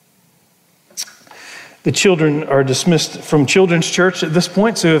The children are dismissed from Children's Church at this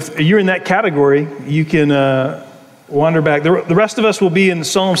point, so if you're in that category, you can wander back. The rest of us will be in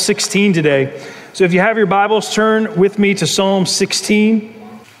Psalm 16 today. So if you have your Bibles, turn with me to Psalm 16.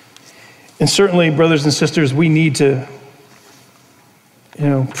 And certainly, brothers and sisters, we need to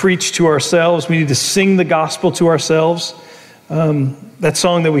preach to ourselves. We need to sing the gospel to ourselves. That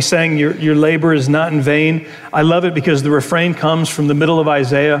song that we sang, your labor is not in vain. I love it because the refrain comes from the middle of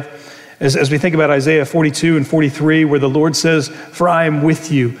Isaiah. As we think about Isaiah 42 and 43, where the Lord says, "For I am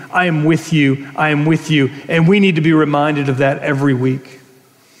with you, I am with you, I am with you." And we need to be reminded of that every week.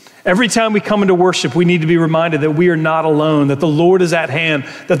 Every time we come into worship, we need to be reminded that we are not alone, that the Lord is at hand,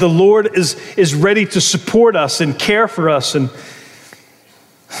 that the Lord is ready to support us and care for us and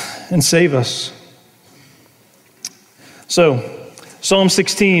save us. So, Psalm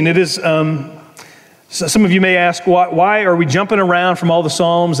 16, it is... So some of you may ask, why are we jumping around from all the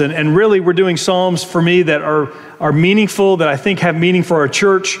Psalms? And really, we're doing Psalms for me that are meaningful, that I think have meaning for our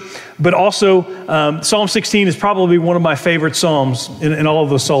church. But also, Psalm 16 is probably one of my favorite Psalms in all of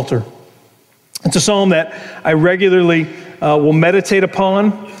the Psalter. It's a Psalm that I regularly will meditate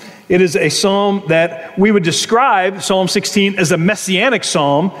upon. It is a psalm that we would describe, Psalm 16, as a messianic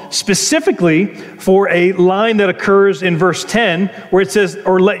psalm, specifically for a line that occurs in verse 10, where it says,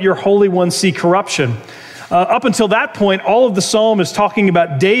 "Or let your Holy One see corruption." Up until that point, all of the psalm is talking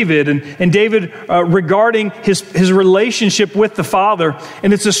about David and David regarding his relationship with the Father.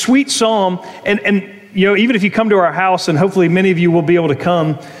 And it's a sweet psalm. And even if you come to our house, and hopefully many of you will be able to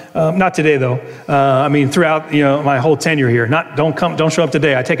come, not today though. Throughout my whole tenure here. Don't show up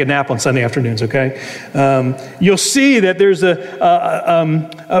today. I take a nap on Sunday afternoons. Okay, you'll see that there's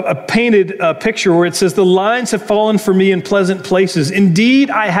a painted picture where it says, "The lines have fallen for me in pleasant places. Indeed,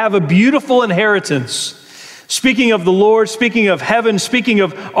 I have a beautiful inheritance." Speaking of the Lord, speaking of heaven, speaking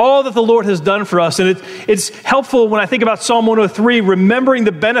of all that the Lord has done for us. And it's helpful when I think about Psalm 103, remembering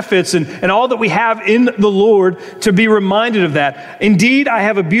the benefits and all that we have in the Lord, to be reminded of that. "Indeed, I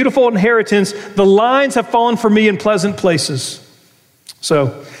have a beautiful inheritance. The lines have fallen for me in pleasant places."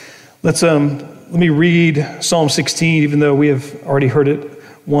 So let me read Psalm 16, even though we have already heard it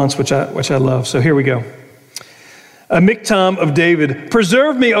once, which I love. So here we go. A miktam of David.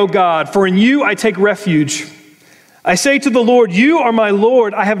 "Preserve me, O God, for in you I take refuge. I say to the Lord, you are my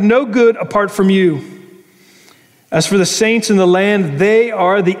Lord. I have no good apart from you. As for the saints in the land, they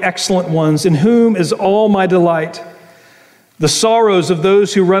are the excellent ones, in whom is all my delight. The sorrows of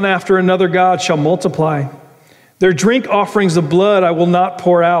those who run after another God shall multiply. Their drink offerings of blood I will not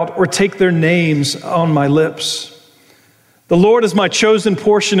pour out, or take their names on my lips. The Lord is my chosen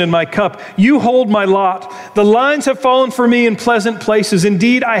portion and my cup. You hold my lot. The lines have fallen for me in pleasant places.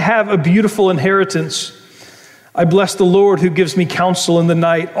 Indeed, I have a beautiful inheritance. I bless the Lord who gives me counsel in the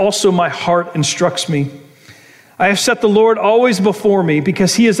night. Also my heart instructs me. I have set the Lord always before me.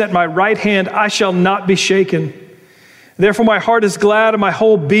 Because he is at my right hand, I shall not be shaken. Therefore my heart is glad and my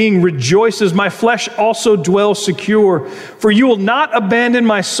whole being rejoices. My flesh also dwells secure. For you will not abandon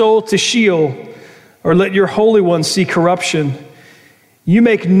my soul to Sheol, or let your Holy One see corruption. You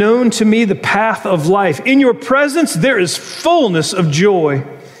make known to me the path of life. In your presence there is fullness of joy,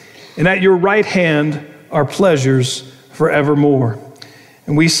 and at your right hand are pleasures forevermore.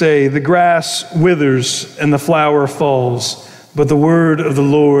 And we say, the grass withers and the flower falls, but the word of the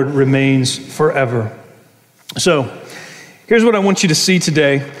Lord remains forever. So, here's what I want you to see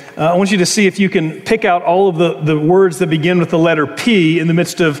today. I want you to see if you can pick out all of the words that begin with the letter P in the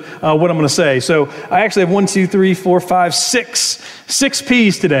midst of what I'm going to say. So I actually have 6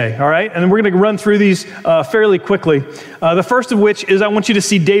 P's today, all right? And then we're going to run through these fairly quickly. The first of which is I want you to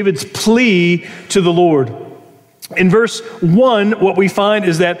see David's plea to the Lord. In verse 1, what we find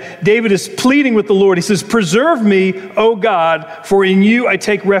is that David is pleading with the Lord. He says, "Preserve me, O God, for in you I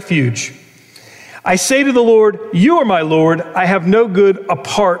take refuge. I say to the Lord, you are my Lord. I have no good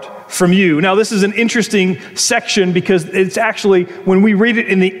apart from you." Now, this is an interesting section because it's actually, when we read it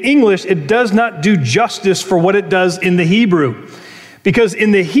in the English, it does not do justice for what it does in the Hebrew. Because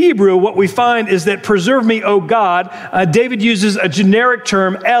in the Hebrew, what we find is that "preserve me, O God," David uses a generic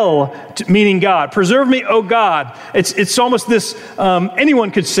term, El, meaning God. "Preserve me, O God." It's almost this, anyone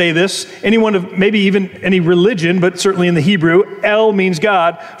could say this, anyone of maybe even any religion, but certainly in the Hebrew, El means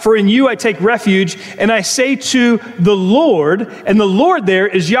God. "For in you I take refuge, and I say to the Lord," and the Lord there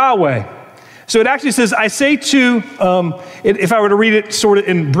is Yahweh. So it actually says, I say to, if I were to read it sort of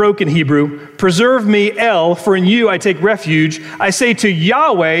in broken Hebrew, "Preserve me, El, for in you I take refuge. I say to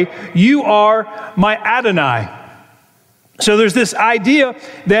Yahweh, you are my Adonai." So there's this idea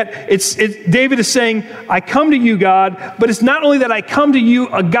that David is saying, I come to you, God, but it's not only that I come to you,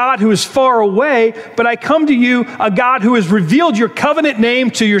 a God who is far away, but I come to you, a God who has revealed your covenant name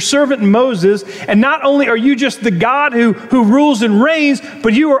to your servant Moses. And not only are you just the God who rules and reigns,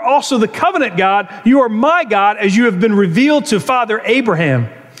 but you are also the covenant God. You are my God, as you have been revealed to Father Abraham.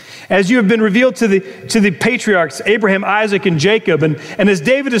 As you have been revealed to the patriarchs, Abraham, Isaac, and Jacob. And as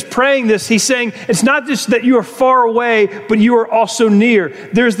David is praying this, he's saying, it's not just that you are far away, but you are also near.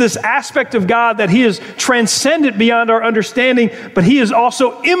 There's this aspect of God that he is transcendent beyond our understanding, but he is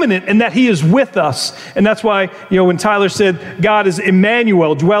also immanent in that he is with us. And that's why, when Tyler said, God is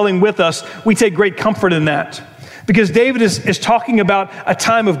Emmanuel, dwelling with us, we take great comfort in that. Because David is talking about a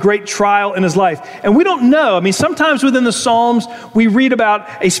time of great trial in his life. And we don't know. Sometimes within the Psalms, we read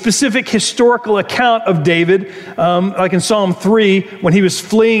about a specific historical account of David, like in Psalm 3, when he was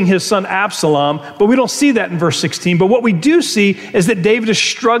fleeing his son Absalom. But we don't see that in verse 16. But what we do see is that David is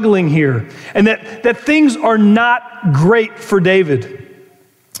struggling here, and that things are not great for David.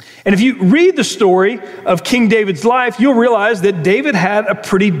 And if you read the story of King David's life, you'll realize that David had a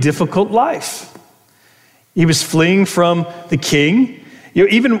pretty difficult life. He was fleeing from the king.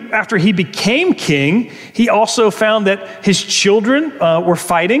 Even after he became king, he also found that his children were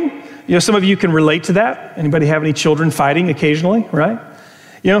fighting. Some of you can relate to that. Anybody have any children fighting occasionally, right?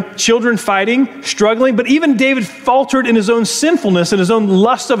 Children fighting, struggling. But even David faltered in his own sinfulness and his own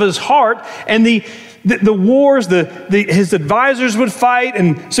lust of his heart. And the wars, his advisors would fight.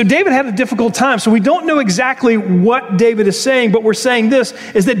 And so David had a difficult time. So we don't know exactly what David is saying, but we're saying this,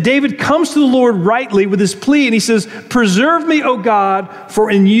 is that David comes to the Lord rightly with his plea, and he says, preserve me, O God,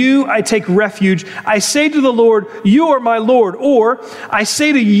 for in you I take refuge. I say to the Lord, you are my Lord. Or I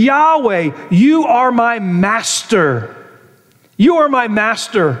say to Yahweh, you are my master. You are my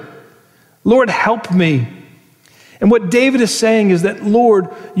master. Lord, help me. And what David is saying is that, Lord,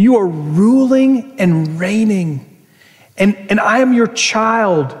 you are ruling and reigning, and I am your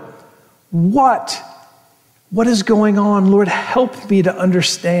child. What is going on? Lord, help me to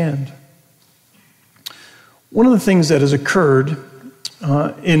understand. One of the things that has occurred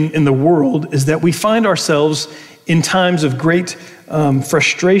in the world is that we find ourselves in times of great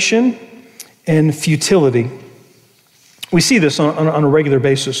frustration and futility. We see this on a regular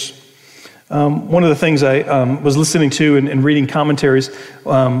basis. One of the things I was listening to and reading commentaries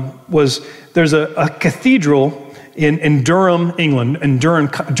was there's a cathedral in Durham, England, in Durham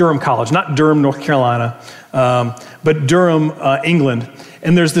College, not Durham, North Carolina, but Durham, England.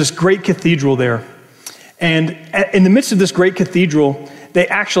 And there's this great cathedral there. And in the midst of this great cathedral, they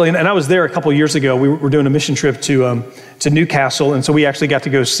actually, and I was there a couple of years ago, we were doing a mission trip to Newcastle, and so we actually got to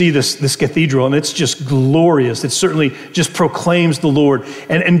go see this cathedral, and it's just glorious. It certainly just proclaims the Lord.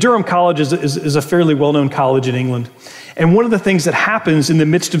 And Durham College is a fairly well-known college in England. And one of the things that happens in the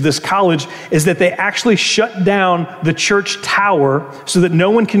midst of this college is that they actually shut down the church tower so that no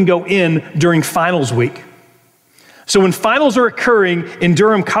one can go in during finals week. So when finals are occurring in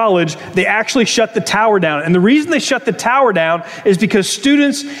Durham College, they actually shut the tower down. And the reason they shut the tower down is because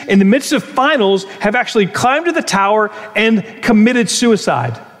students in the midst of finals have actually climbed to the tower and committed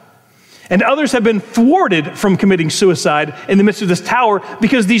suicide. And others have been thwarted from committing suicide in the midst of this tower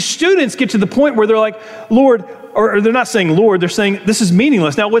because these students get to the point where they're like, Lord, or they're not saying Lord, they're saying this is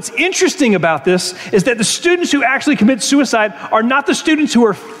meaningless. Now, what's interesting about this is that the students who actually commit suicide are not the students who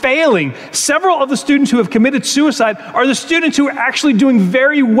are failing. Several of the students who have committed suicide are the students who are actually doing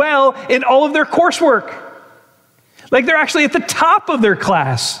very well in all of their coursework. Like they're actually at the top of their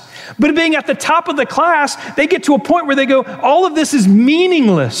class. But being at the top of the class, they get to a point where they go, all of this is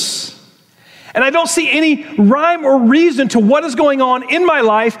meaningless. And I don't see any rhyme or reason to what is going on in my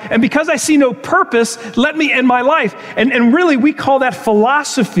life. And because I see no purpose, let me end my life. And really, we call that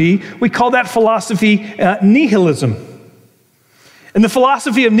philosophy nihilism. And the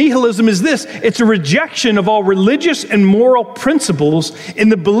philosophy of nihilism is this: it's a rejection of all religious and moral principles in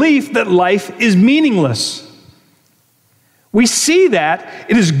the belief that life is meaningless. We see that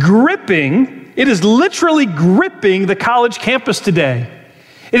it is literally gripping the college campus today.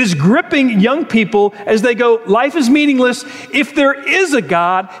 It is gripping young people as they go, life is meaningless. If there is a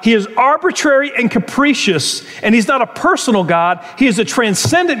God, he is arbitrary and capricious, and he's not a personal God. He is a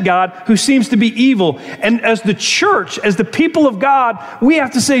transcendent God who seems to be evil. And as the church, as the people of God, we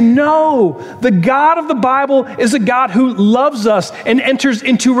have to say, no, the God of the Bible is a God who loves us and enters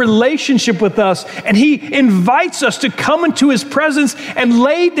into relationship with us. And he invites us to come into his presence and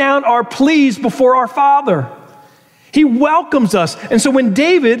lay down our pleas before our Father. He welcomes us. And so when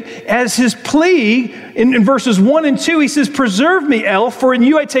David, as his plea in verses 1 and 2, he says, preserve me, El, for in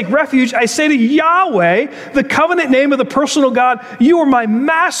you I take refuge. I say to Yahweh, the covenant name of the personal God, you are my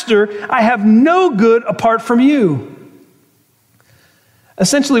master. I have no good apart from you.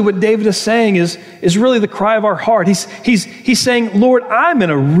 Essentially what David is saying is really the cry of our heart. He's saying, Lord, I'm in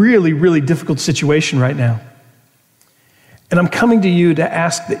a really, really difficult situation right now. And I'm coming to you to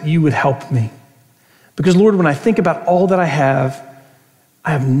ask that you would help me. Because, Lord, when I think about all that I have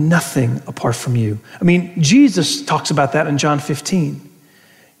nothing apart from you. I mean, Jesus talks about that in John 15.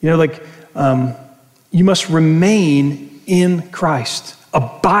 You must remain in Christ,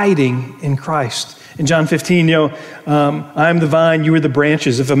 abiding in Christ. In John 15, I am the vine, you are the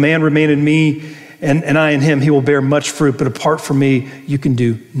branches. If a man remain in me and I in him, he will bear much fruit. But apart from me, you can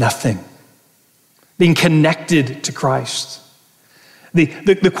do nothing. Being connected to Christ.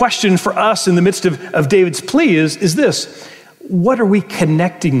 The question for us in the midst of David's plea is this: what are we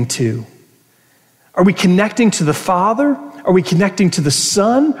connecting to? Are we connecting to the Father? Are we connecting to the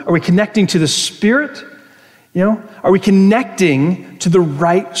Son? Are we connecting to the Spirit? Are we connecting to the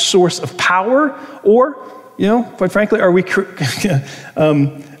right source of power? Or, quite frankly, are we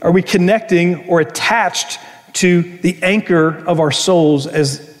connecting or attached to the anchor of our souls,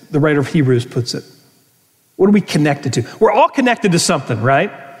 as the writer of Hebrews puts it? What are we connected to? We're all connected to something,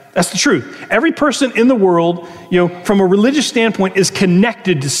 right? That's the truth. Every person in the world, from a religious standpoint, is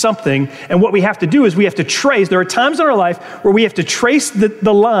connected to something. And what we have to do is we have to trace. There are times in our life where we have to trace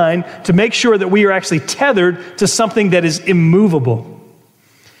the line to make sure that we are actually tethered to something that is immovable.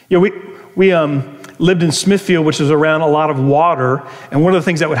 We lived in Smithfield, which is around a lot of water. And one of the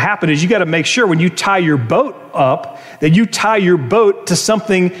things that would happen is you got to make sure when you tie your boat up that you tie your boat to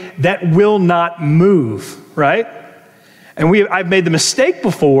something that will not move, right? And I've made the mistake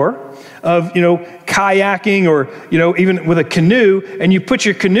before of, kayaking or, even with a canoe, and you put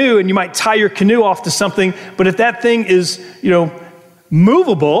your canoe and you might tie your canoe off to something, but if that thing is,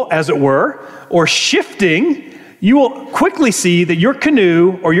 movable, as it were, or shifting, you will quickly see that your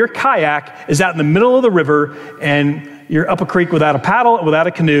canoe or your kayak is out in the middle of the river and you're up a creek without a paddle, without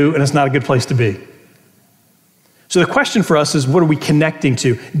a canoe, and it's not a good place to be. So the question for us is, what are we connecting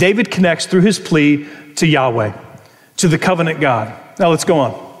to? David connects through his plea to Yahweh, to the covenant God. Now let's go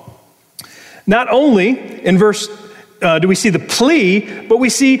on. Not only in verse do we see the plea, but we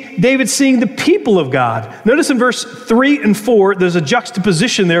see David seeing the people of God. Notice in verse 3 and 4, there's a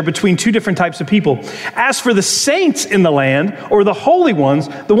juxtaposition there between two different types of people. As for the saints in the land, or the holy ones,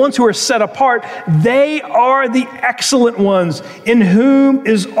 the ones who are set apart, they are the excellent ones, in whom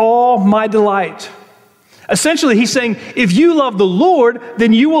is all my delight. Essentially, he's saying, if you love the Lord,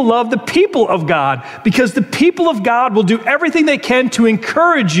 then you will love the people of God, because the people of God will do everything they can to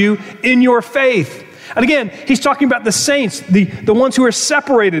encourage you in your faith. And again, he's talking about the saints, the ones who are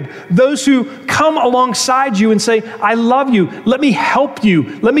separated, those who come alongside you and say, I love you, let me help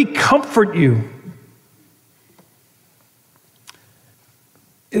you, let me comfort you.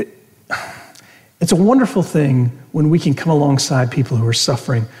 It's a wonderful thing when we can come alongside people who are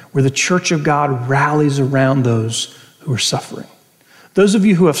suffering, where the church of God rallies around those who are suffering. Those of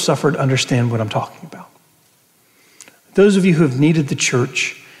you who have suffered understand what I'm talking about. Those of you who have needed the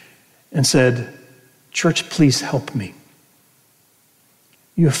church and said, church, please help me.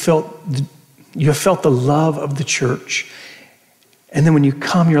 You have felt the love of the church. And then when you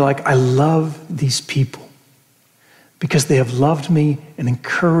come, you're like, I love these people because they have loved me and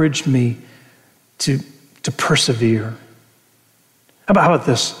encouraged me to persevere. How about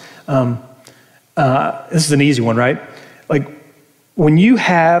this? This is an easy one, right? Like when you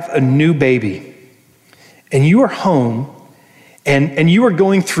have a new baby and you are home and you are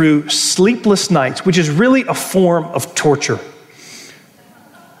going through sleepless nights, which is really a form of torture,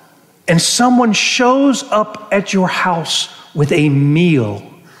 and someone shows up at your house with a meal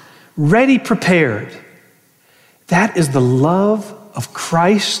ready prepared, that is the love of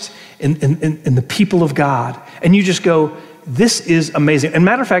Christ and the people of God. And you just go, this is amazing. And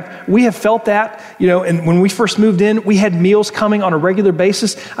matter of fact, we have felt that, and when we first moved in, we had meals coming on a regular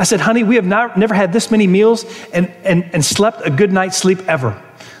basis. I said, honey, we have never had this many meals and slept a good night's sleep ever.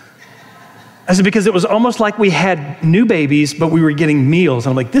 I said, because it was almost like we had new babies, but we were getting meals.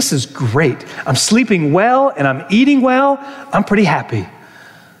 And I'm like, this is great. I'm sleeping well and I'm eating well. I'm pretty happy.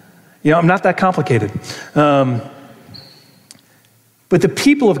 I'm not that complicated. But the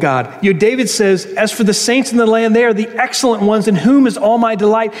people of God, David says, as for the saints in the land, they are the excellent ones, in whom is all my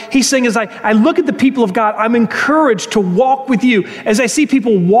delight. He's saying, as I look at the people of God, I'm encouraged to walk with you. As I see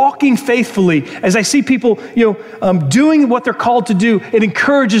people walking faithfully, as I see people, doing what they're called to do, it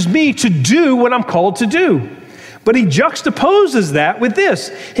encourages me to do what I'm called to do. But he juxtaposes that with this.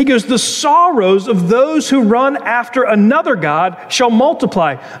 He goes, the sorrows of those who run after another God shall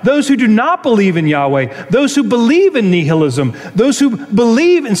multiply. Those who do not believe in Yahweh, those who believe in nihilism, those who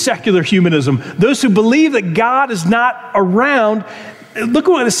believe in secular humanism, those who believe that God is not around. Look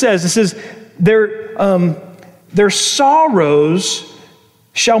at what it says. It says, their sorrows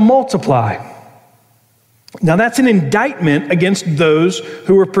shall multiply. Now that's an indictment against those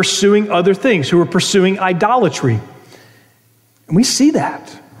who are pursuing other things, who are pursuing idolatry. And we see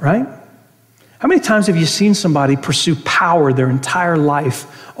that, right? How many times have you seen somebody pursue power their entire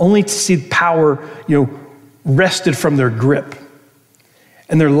life only to see power, wrested from their grip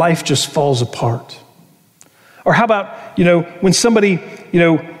and their life just falls apart? Or how about, when somebody,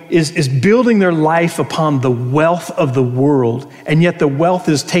 is building their life upon the wealth of the world, and yet the wealth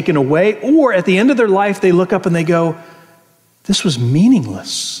is taken away, or at the end of their life, they look up and they go, this was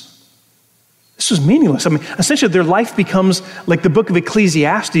meaningless. This was meaningless. I mean, essentially their life becomes like the book of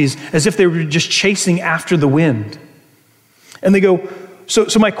Ecclesiastes, as if they were just chasing after the wind. And they go,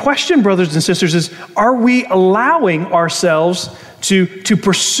 so my question, brothers and sisters, is, are we allowing ourselves to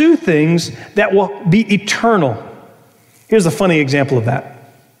pursue things that will be eternal? Here's a funny example of that.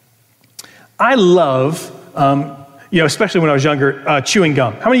 I love, especially when I was younger, chewing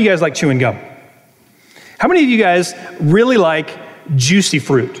gum. How many of you guys like chewing gum? How many of you guys really like juicy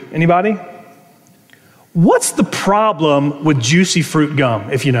fruit? Anybody? What's the problem with juicy fruit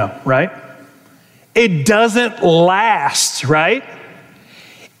gum, if you know, right? It doesn't last, right?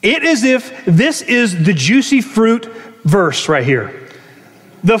 It is if this is the juicy fruit verse right here.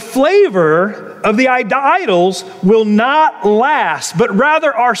 The flavor of the idols will not last, but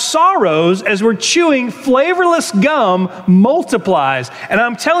rather our sorrows as we're chewing flavorless gum multiplies. And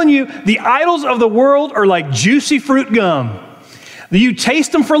I'm telling you, the idols of the world are like juicy fruit gum. You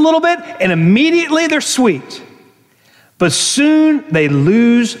taste them for a little bit and immediately they're sweet. But soon they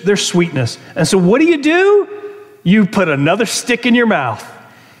lose their sweetness. And so what do? You put another stick in your mouth.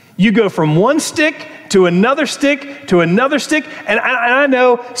 You go from one stick to another stick, to another stick. And I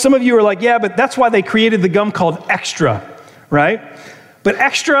know some of you are like, yeah, but that's why they created the gum called Extra, right? But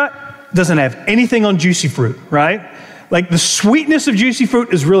Extra doesn't have anything on juicy fruit, right? Like the sweetness of juicy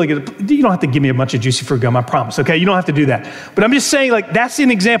fruit is really good. You don't have to give me a bunch of juicy fruit gum, I promise, okay? You don't have to do that. But I'm just saying, like, that's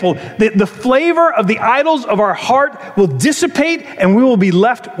an example. The flavor of the idols of our heart will dissipate and we will be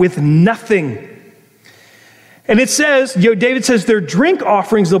left with nothing. And it says, David says, their drink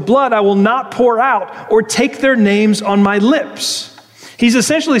offerings, the blood, I will not pour out or take their names on my lips. He's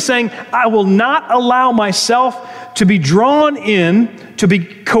essentially saying, I will not allow myself to be drawn in, to be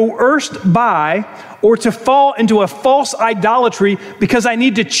coerced by, or to fall into a false idolatry because I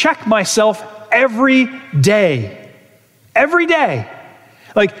need to check myself every day. Every day.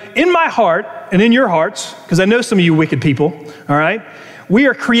 Like in my heart and in your hearts, because I know some of you wicked people, all right? We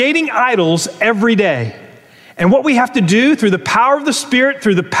are creating idols every day. And what we have to do through the power of the Spirit,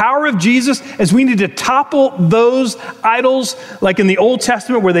 through the power of Jesus, is we need to topple those idols, like in the Old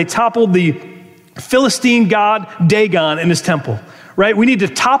Testament where they toppled the Philistine god Dagon in his temple, right? We need to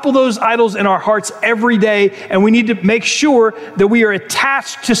topple those idols in our hearts every day, and we need to make sure that we are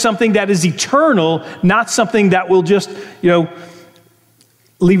attached to something that is eternal, not something that will just,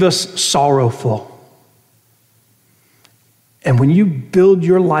 leave us sorrowful. And when you build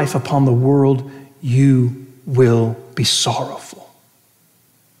your life upon the world, you will be sorrowful.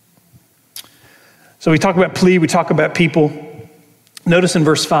 So we talk about plea, we talk about people. Notice in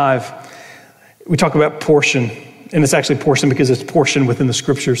verse 5, we talk about portion, and it's actually portion because it's portion within the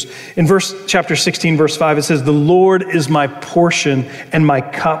scriptures. In chapter 16, verse 5, it says, the Lord is my portion and my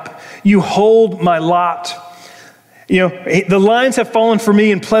cup. You hold my lot. The lines have fallen for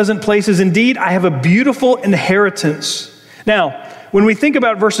me in pleasant places. Indeed, I have a beautiful inheritance. Now, when we think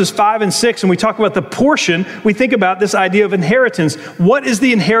about verses 5 and 6 and we talk about the portion, we think about this idea of inheritance. What is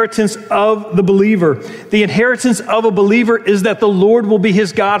the inheritance of the believer? The inheritance of a believer is that the Lord will be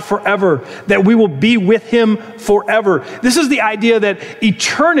his God forever, that we will be with him forever. This is the idea that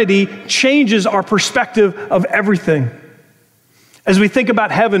eternity changes our perspective of everything. As we think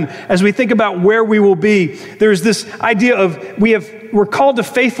about heaven, as we think about where we will be, there's this idea of we're called to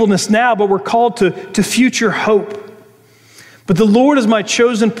faithfulness now, but we're called to future hope. But the Lord is my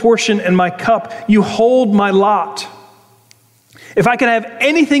chosen portion and my cup. You hold my lot. If I could have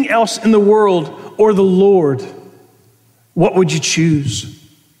anything else in the world or the Lord, what would you choose?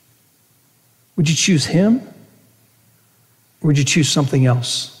 Would you choose him? Or would you choose something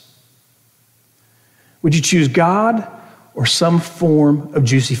else? Would you choose God or some form of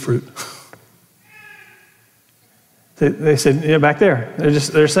juicy fruit? They said, back there.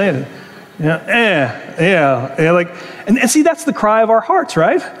 They're saying it. Yeah. Like, and see, that's the cry of our hearts,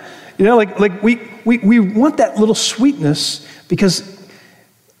 right? Like we want that little sweetness because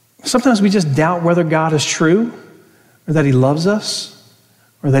sometimes we just doubt whether God is true or that he loves us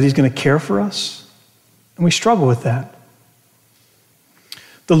or that he's going to care for us. And we struggle with that.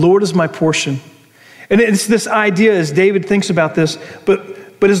 The Lord is my portion. And it's this idea as David thinks about this,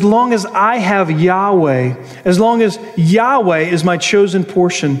 but as long as I have Yahweh, as long as Yahweh is my chosen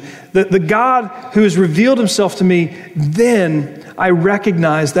portion, the God who has revealed himself to me, then I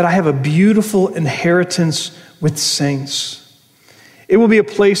recognize that I have a beautiful inheritance with saints. It will be a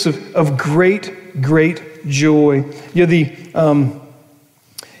place of great, great joy. Let me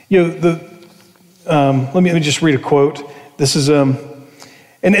just read a quote. This is, and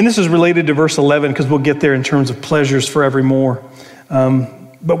this is related to verse 11 because we'll get there in terms of pleasures forevermore.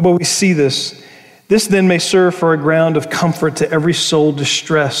 But we see this. This then may serve for a ground of comfort to every soul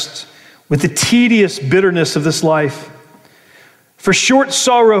distressed with the tedious bitterness of this life. For short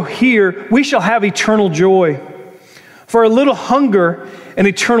sorrow here, we shall have eternal joy. For a little hunger, an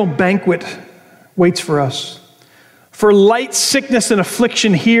eternal banquet waits for us. For light sickness and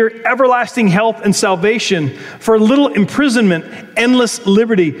affliction here, everlasting health and salvation. For a little imprisonment, endless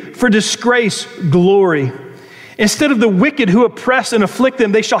liberty. For disgrace, glory. Instead of the wicked who oppress and afflict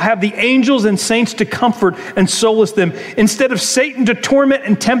them, they shall have the angels and saints to comfort and solace them. Instead of Satan to torment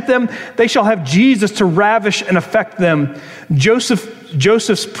and tempt them, they shall have Jesus to ravish and affect them.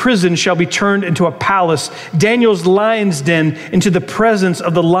 Joseph's prison shall be turned into a palace, Daniel's lion's den into the presence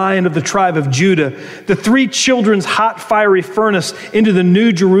of the Lion of the tribe of Judah, the three children's hot fiery furnace into the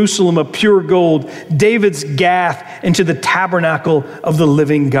new Jerusalem of pure gold, David's Gath into the tabernacle of the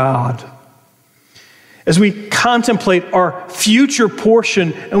living God. As we contemplate our future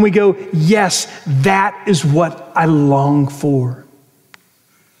portion and we go, yes, that is what I long for.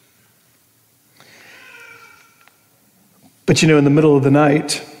 But in the middle of the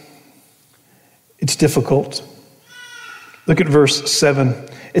night, it's difficult. Look at verse 7.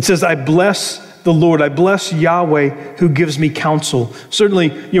 It says, I bless the Lord. I bless Yahweh who gives me counsel. Certainly,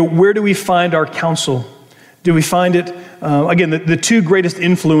 where do we find our counsel? Do we find it? Again, the two greatest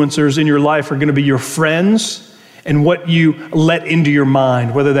influencers in your life are going to be your friends and what you let into your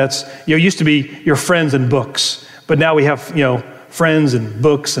mind, whether that's, it used to be your friends and books, but now we have, friends and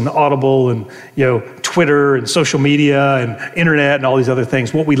books and Audible and, Twitter and social media and internet and all these other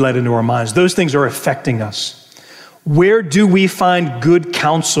things, what we let into our minds. Those things are affecting us. Where do we find good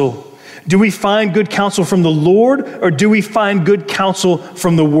counsel? Do we find good counsel from the Lord or do we find good counsel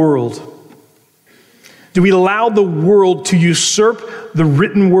from the world? Do we allow the world to usurp the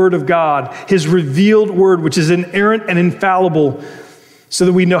written word of God, his revealed word, which is inerrant and infallible, so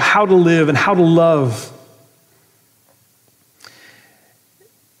that we know how to live and how to love?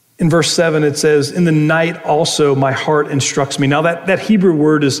 In verse 7, it says, in the night also my heart instructs me. Now that Hebrew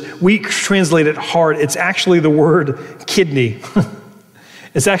word we translate it heart. It's actually the word kidney.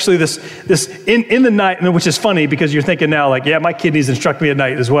 It's actually this in the night, which is funny because you're thinking now like, yeah, my kidneys instruct me at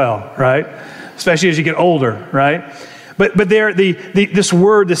night as well, right? Especially as you get older, right? But there, this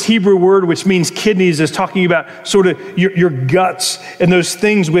word, this Hebrew word, which means kidneys, is talking about sort of your guts and those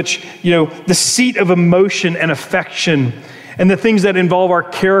things which, the seat of emotion and affection and the things that involve our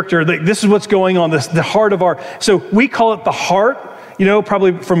character. This is what's going on, the heart of so we call it the heart,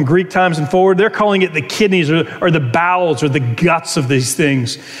 probably from Greek times and forward. They're calling it the kidneys or the bowels or the guts of these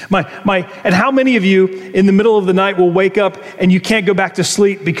things. And how many of you in the middle of the night will wake up and you can't go back to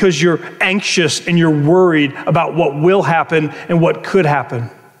sleep because you're anxious and you're worried about what will happen and what could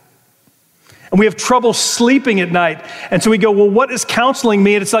happen? And we have trouble sleeping at night. And so we go, well, what is counseling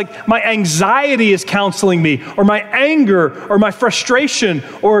me? And it's like my anxiety is counseling me, or my anger, or my frustration,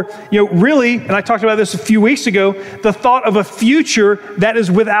 or, really, and I talked about this a few weeks ago, the thought of a future that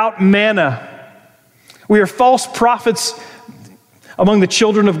is without manna. We are false prophets among the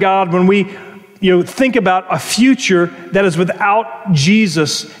children of God when we think about a future that is without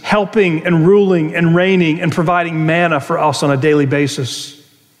Jesus helping and ruling and reigning and providing manna for us on a daily basis.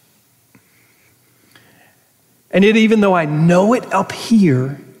 And even though I know it up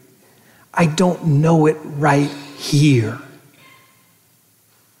here, I don't know it right here.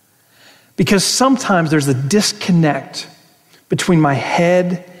 Because sometimes there's a disconnect between my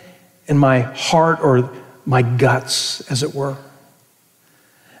head and my heart, or my guts, as it were.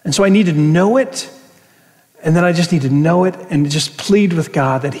 And so I need to know it, and then I just need to know it and just plead with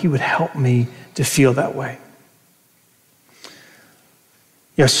God that he would help me to feel that way.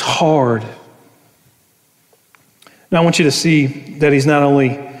 Yes, hard. Now I want you to see that he's not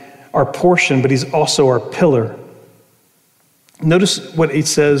only our portion, but he's also our pillar. Notice what it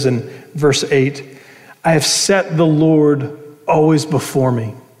says in verse 8, I have set the Lord always before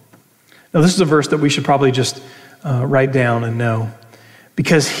me. Now, this is a verse that we should probably just write down and know.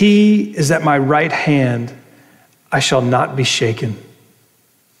 Because he is at my right hand, I shall not be shaken.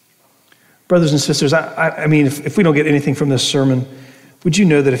 Brothers and sisters, I mean, if we don't get anything from this sermon, would you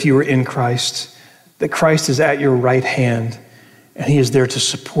know that if you were in Christ, that Christ is at your right hand and he is there to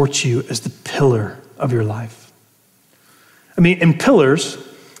support you as the pillar of your life? I mean, and pillars,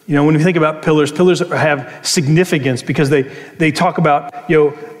 you know, when we think about pillars, pillars have significance because they talk about,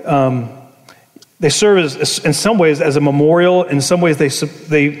 they serve as, in some ways, as a memorial. In some ways,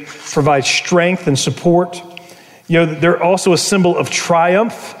 they provide strength and support. You know, they're also a symbol of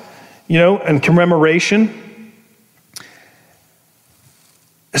triumph, and commemoration.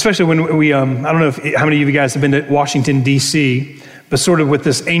 Especially when we, I don't know how many of you guys have been to Washington, D.C., but sort of with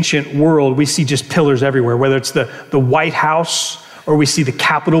this ancient world, we see just pillars everywhere, whether it's the White House or we see the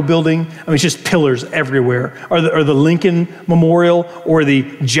Capitol building. I mean, it's just pillars everywhere. Or the Lincoln Memorial or the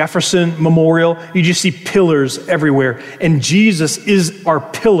Jefferson Memorial. You just see pillars everywhere. And Jesus is our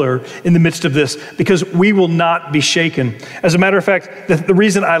pillar in the midst of this because we will not be shaken. As a matter of fact, the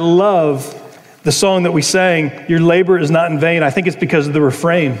reason I love the song that we sang, Your Labor is Not in Vain, I think it's because of the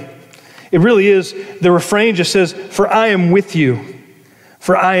refrain. It really is. The refrain just says, for I am with you.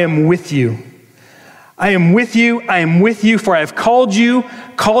 For I am with you. I am with you, for I have called you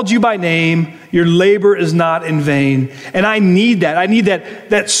by name. Your labor is not in vain. And I need that. I need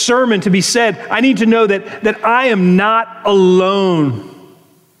that sermon to be said. I need to know that I am not alone.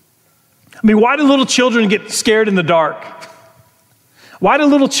 I mean, why do little children get scared in the dark? Why do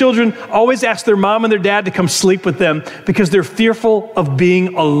little children always ask their mom and their dad to come sleep with them? Because they're fearful of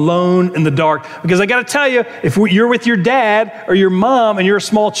being alone in the dark. Because I got to tell you, if you're with your dad or your mom and you're a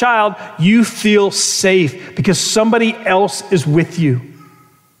small child, you feel safe because somebody else is with you.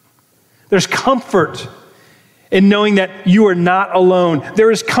 There's comfort in knowing that you are not alone.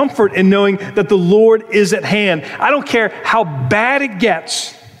 There is comfort in knowing that the Lord is at hand. I don't care how bad it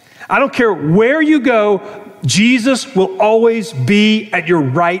gets. I don't care where you go. Jesus will always be at your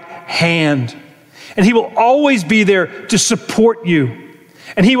right hand. And he will always be there to support you.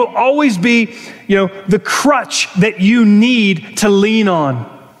 And he will always be, the crutch that you need to lean on.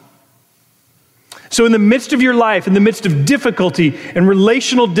 So in the midst of your life, in the midst of difficulty and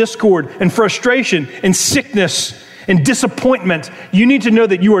relational discord and frustration and sickness and disappointment, you need to know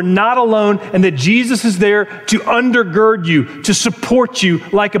that you are not alone and that Jesus is there to undergird you, to support you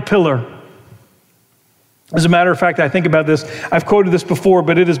like a pillar. As a matter of fact, I think about this. I've quoted this before,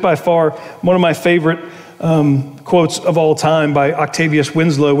 but it is by far one of my favorite quotes of all time by Octavius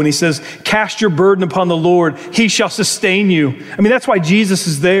Winslow when he says, cast your burden upon the Lord, he shall sustain you. I mean, that's why Jesus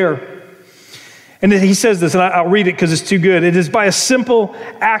is there. And he says this, and I'll read it because it's too good. It is by a simple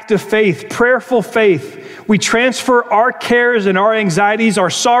act of faith, prayerful faith, we transfer our cares and our anxieties, our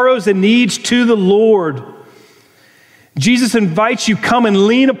sorrows and needs to the Lord. Jesus invites you, come and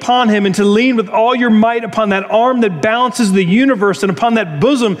lean upon him and to lean with all your might upon that arm that balances the universe and upon that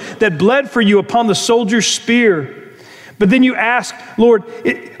bosom that bled for you upon the soldier's spear. But then you ask, Lord,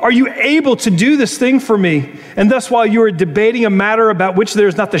 are you able to do this thing for me? And thus, while you are debating a matter about which there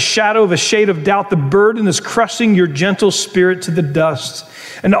is not the shadow of a shade of doubt, the burden is crushing your gentle spirit to the dust.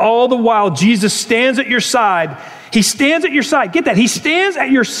 And all the while, Jesus stands at your side. He stands at your side. Get that. He stands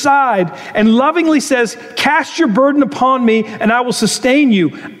at your side and lovingly says, cast your burden upon me and I will sustain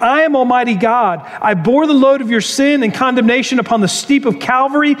you. I am Almighty God. I bore the load of your sin and condemnation upon the steep of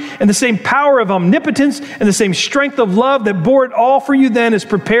Calvary, and the same power of omnipotence and the same strength of love that bore it all for you then is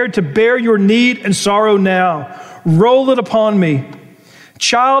prepared to bear your need and sorrow now. Roll it upon me.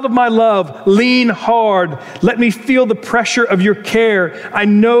 Child of my love, lean hard. Let me feel the pressure of your care. I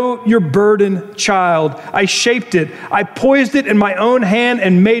know your burden, child. I shaped it. I poised it in my own hand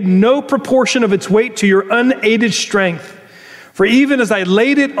and made no proportion of its weight to your unaided strength. For even as I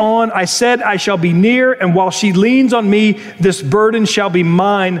laid it on, I said, I shall be near, and while she leans on me, this burden shall be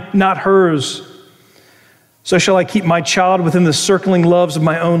mine, not hers. So shall I keep my child within the circling loves of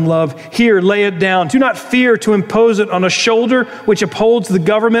my own love. Here, lay it down. Do not fear to impose it on a shoulder which upholds the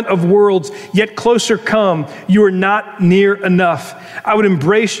government of worlds. Yet closer come. You are not near enough. I would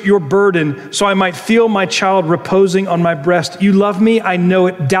embrace your burden so I might feel my child reposing on my breast. You love me, I know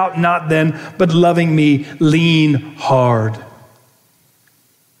it. Doubt not then, but loving me, lean hard.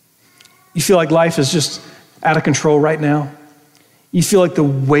 You feel like life is just out of control right now? You feel like the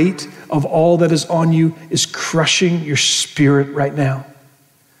weight of all that is on you is crushing your spirit right now?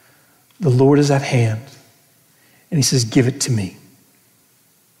 The Lord is at hand, and he says, give it to me.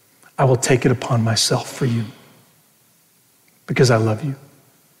 I will take it upon myself for you because I love you.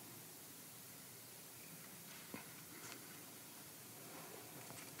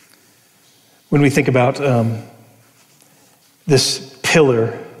 when we think about this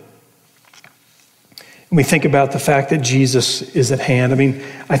pillar, and we think about the fact that Jesus is at hand. I mean,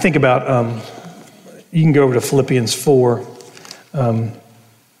 I think about, you can go over to Philippians 4. I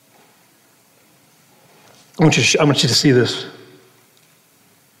want you to see this.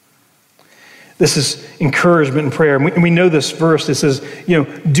 This is encouragement and prayer. And we know this verse. It says,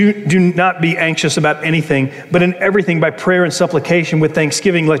 do not be anxious about anything, but in everything by prayer and supplication with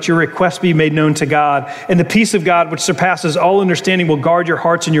thanksgiving, let your requests be made known to God. And the peace of God, which surpasses all understanding, will guard your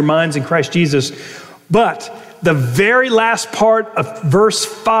hearts and your minds in Christ Jesus. But the very last part of verse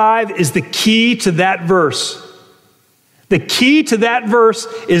 5 is the key to that verse. The key to that verse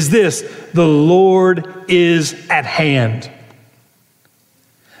is this: the Lord is at hand.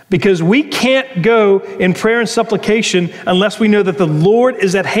 Because we can't go in prayer and supplication unless we know that the Lord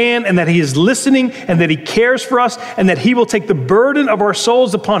is at hand and that he is listening and that he cares for us and that he will take the burden of our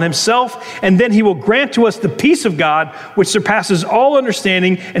souls upon himself, and then he will grant to us the peace of God which surpasses all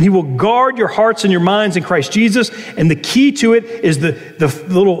understanding, and he will guard your hearts and your minds in Christ Jesus. And the key to it is the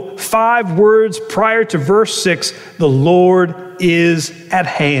little 5 words prior to verse 6, the Lord is at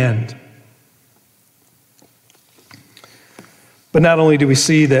hand. But not only do we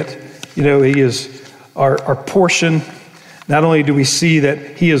see that, he is our portion, not only do we see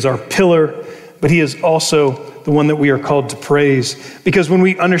that he is our pillar, but he is also the one that we are called to praise. Because when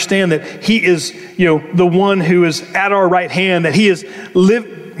we understand that he is, the one who is at our right hand, that he is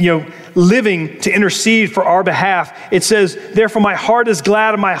living to intercede for our behalf, it says, therefore my heart is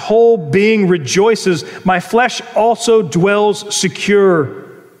glad and my whole being rejoices. My flesh also dwells secure.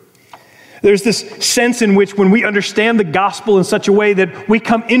 There's this sense in which when we understand the gospel in such a way that we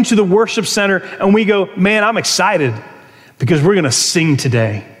come into the worship center and we go, man, I'm excited because we're going to sing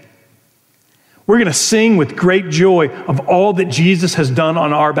today. We're going to sing with great joy of all that Jesus has done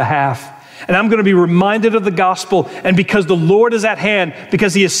on our behalf. And I'm going to be reminded of the gospel. And because the Lord is at hand,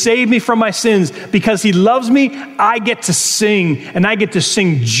 because he has saved me from my sins, because he loves me, I get to sing, and I get to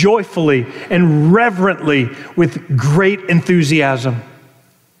sing joyfully and reverently with great enthusiasm.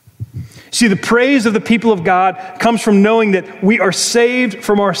 See, the praise of the people of God comes from knowing that we are saved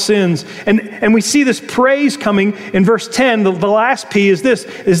from our sins. And we see this praise coming in verse 10. The last P is this,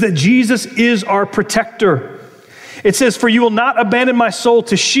 is that Jesus is our protector. It says, for you will not abandon my soul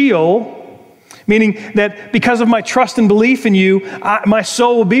to Sheol, meaning that because of my trust and belief in you, my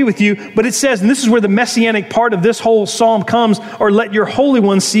soul will be with you. But it says, and this is where the messianic part of this whole psalm comes, or let your Holy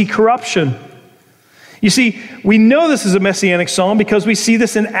One see corruption. You see, we know this is a messianic psalm because we see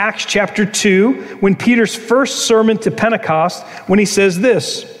this in Acts chapter 2, when Peter's first sermon to Pentecost, when he says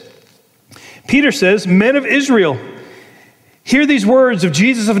this. Peter says, men of Israel, hear these words of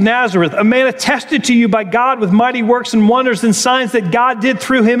Jesus of Nazareth, a man attested to you by God with mighty works and wonders and signs that God did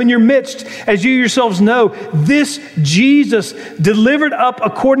through him in your midst. As you yourselves know, this Jesus, delivered up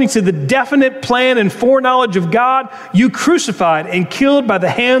according to the definite plan and foreknowledge of God, you crucified and killed by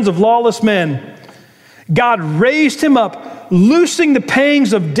the hands of lawless men. God raised him up, loosing the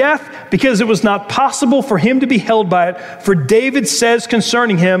pangs of death because it was not possible for him to be held by it. For David says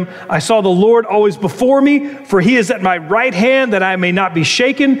concerning him, I saw the Lord always before me, for he is at my right hand that I may not be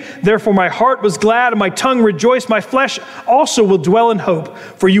shaken. Therefore my heart was glad and my tongue rejoiced. My flesh also will dwell in hope.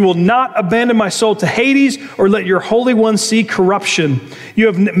 For you will not abandon my soul to Hades or let your Holy One see corruption. You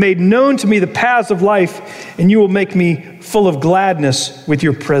have made known to me the paths of life, and you will make me full of gladness with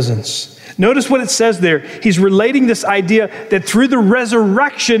your presence. Notice what it says there. He's relating this idea that through the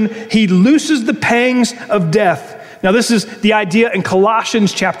resurrection, he looses the pangs of death. Now, this is the idea in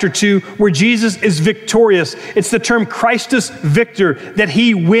Colossians chapter 2, where Jesus is victorious. It's the term Christus Victor, that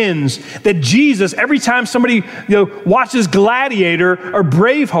he wins. That Jesus, every time somebody watches Gladiator or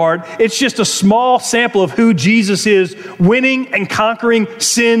Braveheart, it's just a small sample of who Jesus is, winning and conquering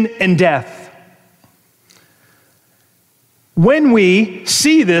sin and death. When we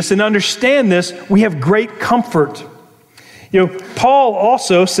see this and understand this, we have great comfort. Paul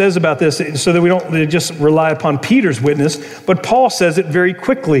also says about this, so that we don't just rely upon Peter's witness, but Paul says it very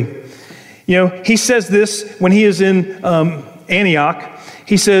quickly. He says this when he is in Antioch.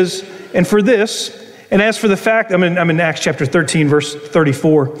 He says, and for this, and as for the fact, I'm in Acts chapter 13, verse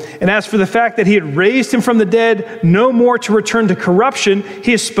 34. And as for the fact that he had raised him from the dead, no more to return to corruption,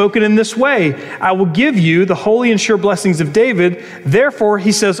 he has spoken in this way. I will give you the holy and sure blessings of David. Therefore,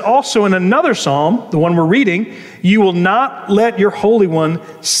 he says also in another psalm, the one we're reading, you will not let your Holy One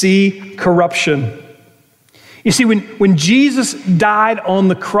see corruption. You see, when Jesus died on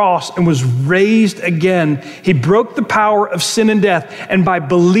the cross and was raised again, he broke the power of sin and death. And by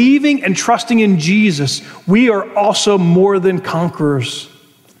believing and trusting in Jesus, we are also more than conquerors.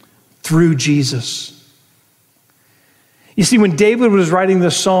 through Jesus. You see, when David was writing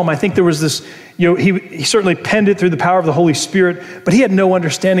this psalm, I think there was this, he certainly penned it through the power of the Holy Spirit, but he had no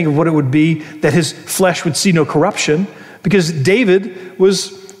understanding of what it would be that his flesh would see no corruption, because David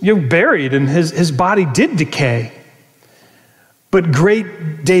was buried and his body did decay. But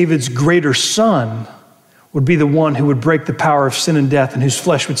great David's greater son would be the one who would break the power of sin and death and whose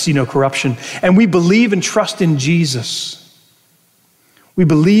flesh would see no corruption. And we believe and trust in Jesus. We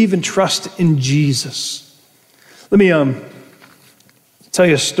believe and trust in Jesus. Let me tell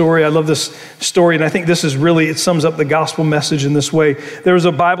you a story. I love this story, and I think this is really, it sums up the gospel message in this way. There was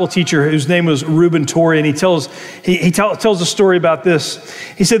a Bible teacher whose name was Reuben Torrey, and he tells a story about this.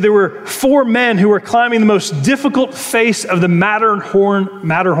 He said there were 4 men who were climbing the most difficult face of the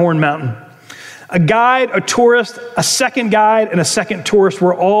Matterhorn Mountain. A guide, a tourist, a second guide, and a second tourist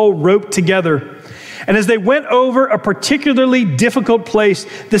were all roped together. And as they went over a particularly difficult place,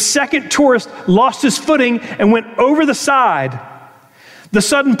 the second tourist lost his footing and went over the side. The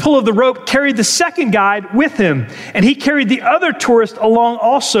sudden pull of the rope carried the second guide with him, and he carried the other tourist along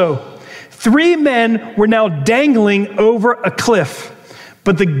also. 3 men were now dangling over a cliff,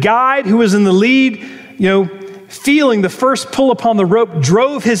 but the guide who was in the lead, feeling the first pull upon the rope,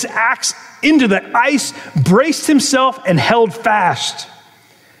 drove his axe into the ice, braced himself, and held fast.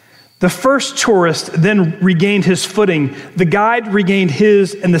 The first tourist then regained his footing. The guide regained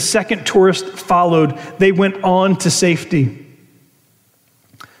his, and the second tourist followed. They went on to safety.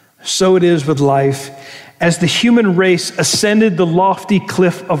 So it is with life. As the human race ascended the lofty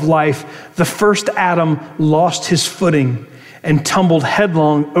cliff of life, the first Adam lost his footing and tumbled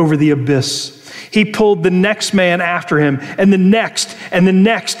headlong over the abyss. He pulled the next man after him, and the next,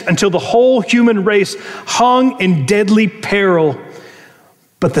 until the whole human race hung in deadly peril.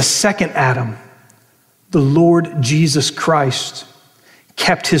 But the second Adam, the Lord Jesus Christ,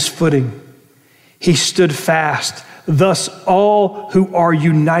 kept his footing. He stood fast. Thus, all who are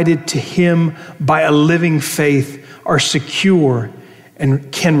united to him by a living faith are secure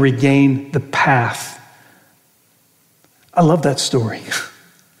and can regain the path. I love that story.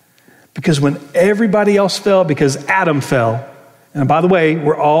 Because when everybody else fell, because Adam fell, and by the way,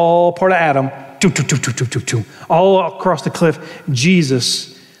 we're all part of Adam, all across the cliff,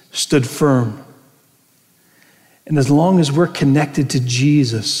 Jesus stood firm. And as long as we're connected to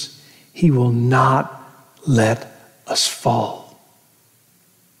Jesus, he will not let us fall.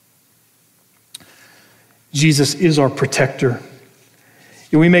 Jesus is our protector.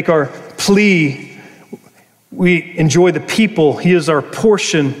 We make our plea. We enjoy the people. He is our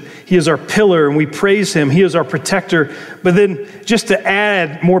portion. He is our pillar, and we praise him. He is our protector. But then just to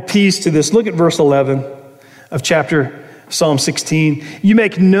add more peace to this, look at verse 11 of Psalm 16. You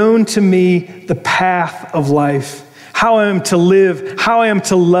make known to me the path of life, how I am to live, how I am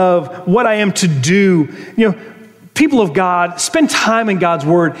to love, what I am to do. People of God, spend time in God's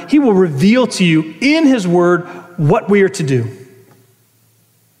word. He will reveal to you in his word what we are to do.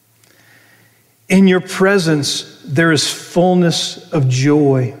 In your presence, there is fullness of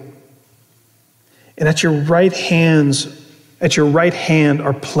joy. And at your right hand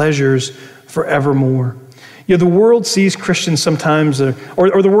are pleasures forevermore. The world sees Christians sometimes, or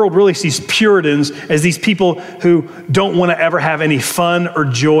the world really sees Puritans as these people who don't want to ever have any fun or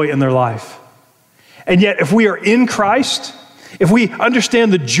joy in their life. And yet, if we are in Christ, if we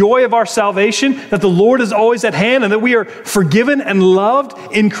understand the joy of our salvation, that the Lord is always at hand and that we are forgiven and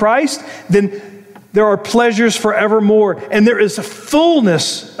loved in Christ, then there are pleasures forevermore, and there is a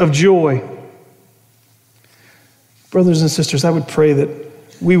fullness of joy. Brothers and sisters, I would pray that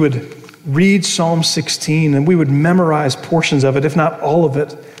we would read Psalm 16 and we would memorize portions of it, if not all of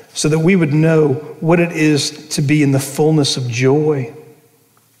it, so that we would know what it is to be in the fullness of joy.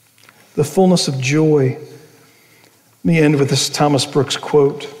 The fullness of joy. Let me end with this Thomas Brooks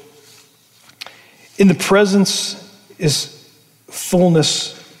quote. In the presence is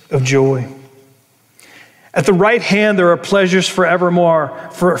fullness of joy. At the right hand, there are pleasures forevermore.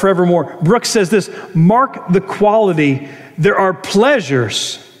 Brooks says this, mark the quality. There are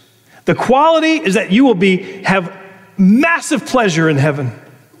pleasures. The quality is that you will have massive pleasure in heaven.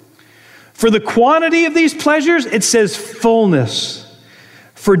 For the quantity of these pleasures, it says fullness.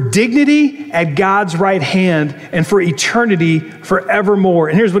 For dignity at God's right hand, and for eternity forevermore.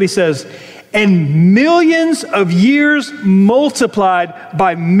 And here's what he says, and millions of years multiplied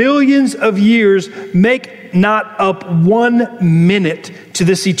by millions of years make not up 1 minute to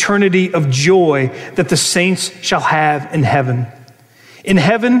this eternity of joy that the saints shall have in heaven. In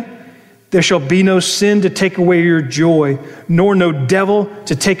heaven, There shall be no sin to take away your joy, nor no devil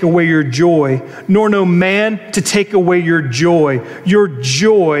to take away your joy, nor no man to take away your joy. Your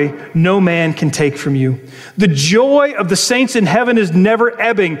joy no man can take from you. The joy of the saints in heaven is never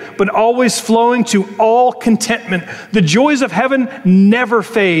ebbing, but always flowing to all contentment. The joys of heaven never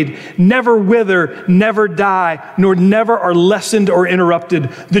fade, never wither, never die, nor never are lessened or interrupted.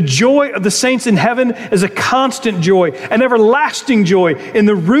 The joy of the saints in heaven is a constant joy, an everlasting joy in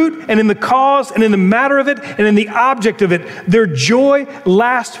the root and in the cause and in the matter of it and in the object of it. Their joy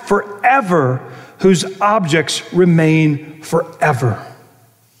lasts forever, whose objects remain forever.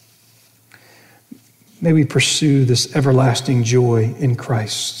 May we pursue this everlasting joy in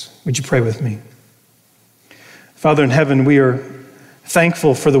Christ. Would you pray with me? Father in heaven, we are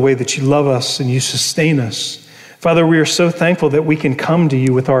thankful for the way that you love us and you sustain us. Father, we are so thankful that we can come to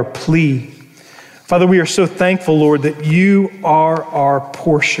you with our plea. Father, we are so thankful, Lord, that you are our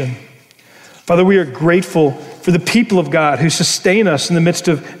portion. Father, we are grateful for the people of God who sustain us in the midst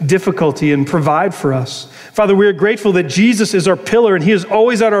of difficulty and provide for us. Father, we are grateful that Jesus is our pillar and he is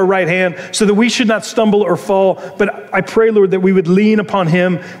always at our right hand so that we should not stumble or fall. But I pray, Lord, that we would lean upon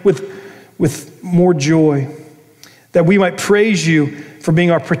him with more joy, that we might praise you for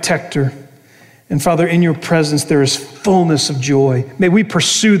being our protector. And Father, in your presence, there is fullness of joy. May we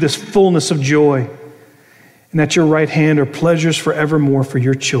pursue this fullness of joy, and at your right hand are pleasures forevermore for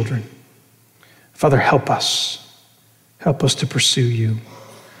your children. Father, help us. Help us to pursue you.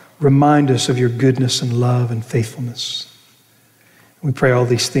 Remind us of your goodness and love and faithfulness. We pray all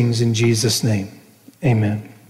these things in Jesus' name. Amen.